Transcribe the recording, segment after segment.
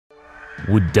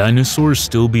Would dinosaurs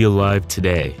still be alive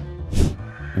today?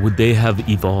 Would they have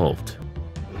evolved?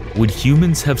 Would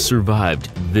humans have survived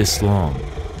this long?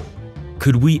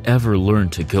 Could we ever learn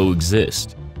to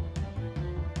coexist?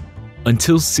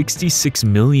 Until 66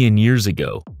 million years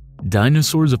ago,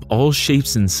 dinosaurs of all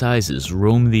shapes and sizes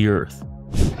roamed the Earth.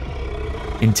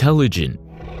 Intelligent,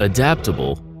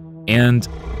 adaptable, and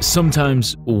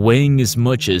sometimes weighing as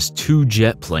much as 2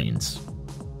 jet planes.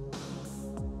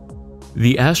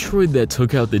 The asteroid that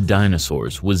took out the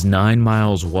dinosaurs was 9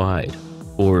 miles wide,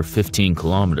 or 15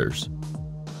 kilometers,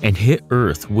 and hit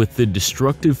Earth with the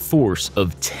destructive force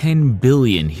of 10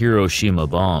 billion Hiroshima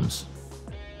bombs.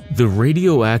 The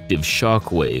radioactive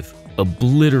shockwave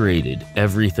obliterated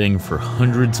everything for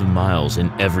hundreds of miles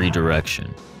in every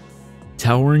direction.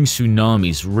 Towering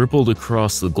tsunamis rippled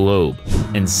across the globe,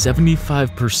 and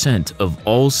 75% of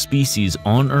all species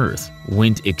on Earth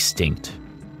went extinct.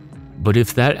 But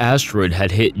if that asteroid had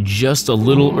hit just a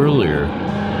little earlier,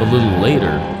 a little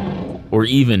later, or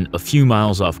even a few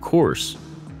miles off course,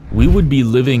 we would be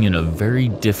living in a very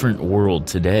different world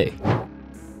today.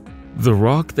 The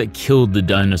rock that killed the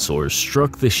dinosaurs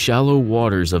struck the shallow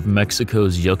waters of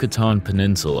Mexico's Yucatan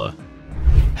Peninsula.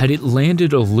 Had it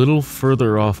landed a little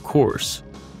further off course,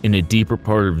 in a deeper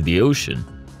part of the ocean,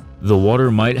 the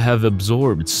water might have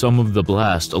absorbed some of the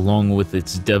blast along with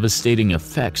its devastating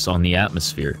effects on the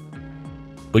atmosphere.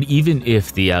 But even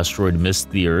if the asteroid missed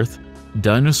the Earth,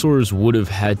 dinosaurs would have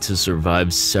had to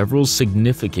survive several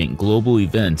significant global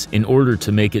events in order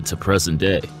to make it to present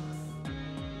day.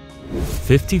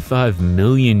 55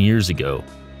 million years ago,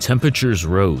 temperatures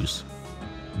rose.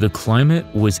 The climate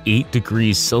was 8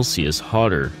 degrees Celsius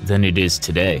hotter than it is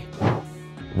today.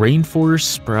 Rainforests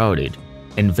sprouted,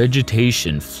 and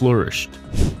vegetation flourished.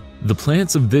 The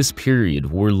plants of this period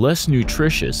were less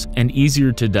nutritious and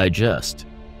easier to digest,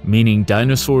 meaning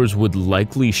dinosaurs would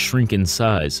likely shrink in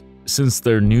size since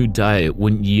their new diet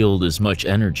wouldn't yield as much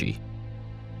energy.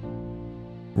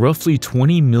 Roughly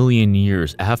 20 million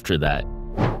years after that,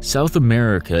 South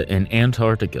America and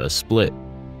Antarctica split,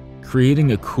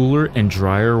 creating a cooler and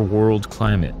drier world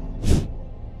climate.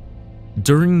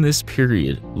 During this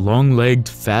period, long-legged,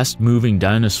 fast-moving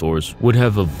dinosaurs would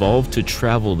have evolved to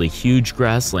travel the huge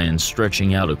grasslands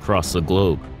stretching out across the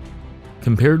globe.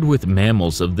 Compared with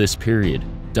mammals of this period,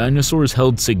 dinosaurs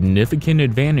held significant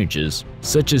advantages,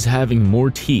 such as having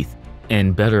more teeth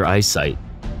and better eyesight.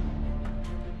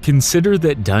 Consider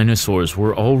that dinosaurs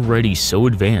were already so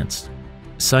advanced.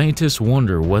 Scientists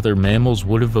wonder whether mammals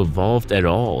would have evolved at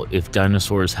all if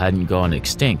dinosaurs hadn't gone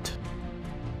extinct.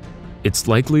 It's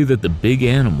likely that the big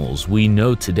animals we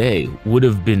know today would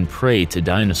have been prey to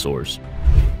dinosaurs.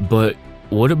 But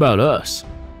what about us?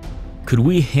 Could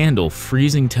we handle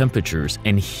freezing temperatures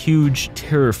and huge,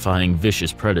 terrifying,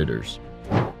 vicious predators?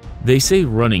 They say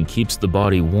running keeps the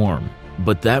body warm,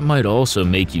 but that might also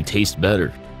make you taste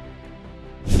better.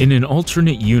 In an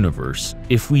alternate universe,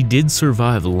 if we did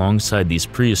survive alongside these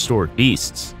prehistoric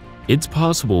beasts, it's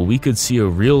possible we could see a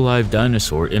real live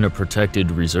dinosaur in a protected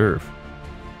reserve.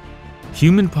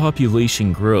 Human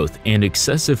population growth and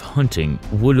excessive hunting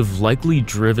would have likely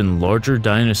driven larger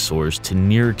dinosaurs to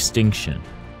near extinction.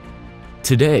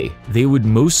 Today, they would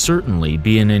most certainly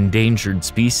be an endangered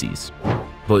species,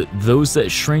 but those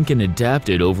that shrank and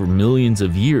adapted over millions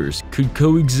of years could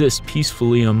coexist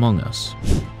peacefully among us.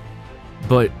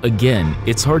 But again,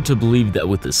 it's hard to believe that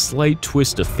with a slight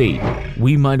twist of fate,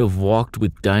 we might have walked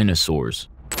with dinosaurs,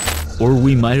 or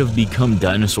we might have become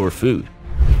dinosaur food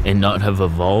and not have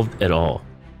evolved at all.